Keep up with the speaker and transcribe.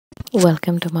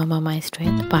Welcome to Mama My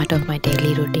Strength, part of my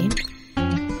daily routine.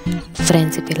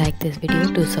 Friends, if you like this video,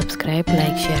 do subscribe,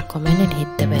 like, share, comment and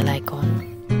hit the bell icon.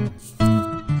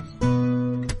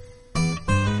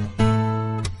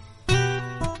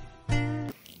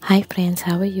 Hi friends,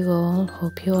 how are you all?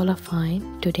 Hope you all are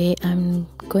fine. Today I'm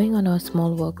going on a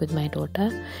small walk with my daughter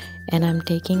and I'm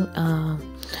taking a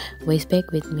waist bag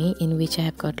with me in which I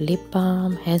have got lip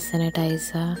balm, hand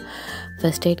sanitizer,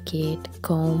 first aid kit,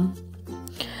 comb,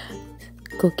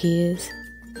 cookies,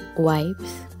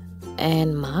 wipes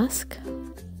and mask.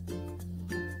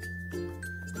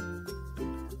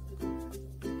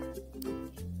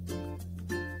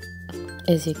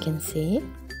 As you can see,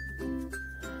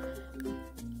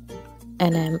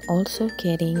 and I'm also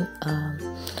carrying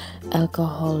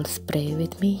alcohol spray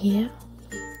with me here.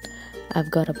 I've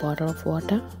got a bottle of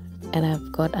water and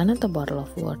I've got another bottle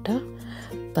of water,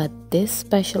 but this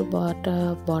special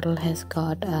bottle has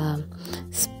got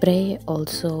spray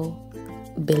also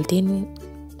built in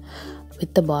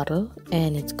with the bottle,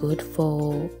 and it's good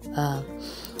for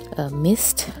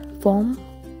mist form,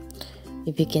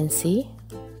 if you can see.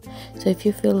 So if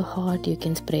you feel hot, you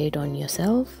can spray it on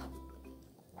yourself.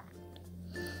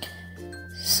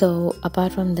 So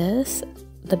apart from this,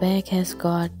 the bag has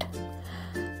got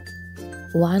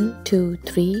 1, 2,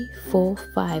 3, 4,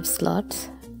 5 slots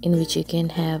in which you can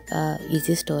have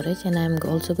easy storage, and I'm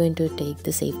also going to take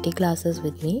the safety glasses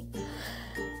with me.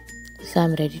 So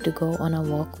I'm ready to go on a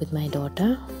walk with my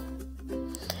daughter.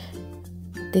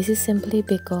 This is simply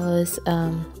because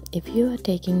if you are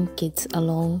taking kids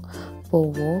along for a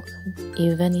walk,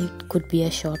 even it could be a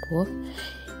short walk,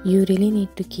 you really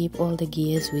need to keep all the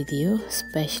gears with you,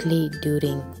 especially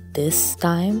during this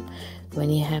time when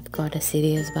you have got a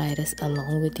serious virus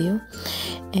along with you.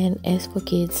 And as for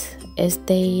kids, as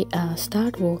they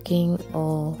start walking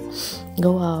or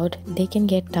go out, they can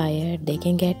get tired, they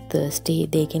can get thirsty,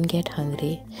 they can get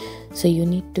hungry. So you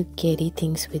need to carry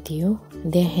things with you.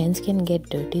 Their hands can get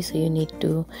dirty, so you need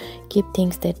to keep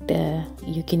things that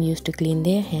you can use to clean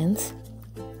their hands.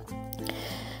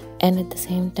 And at the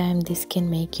same time, this can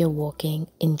make your walking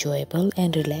enjoyable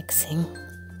and relaxing.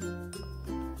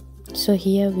 So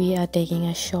here we are taking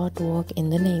a short walk in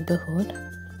the neighborhood.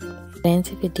 Friends,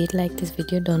 if you did like this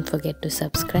video, don't forget to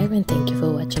subscribe, and thank you for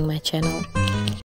watching my channel.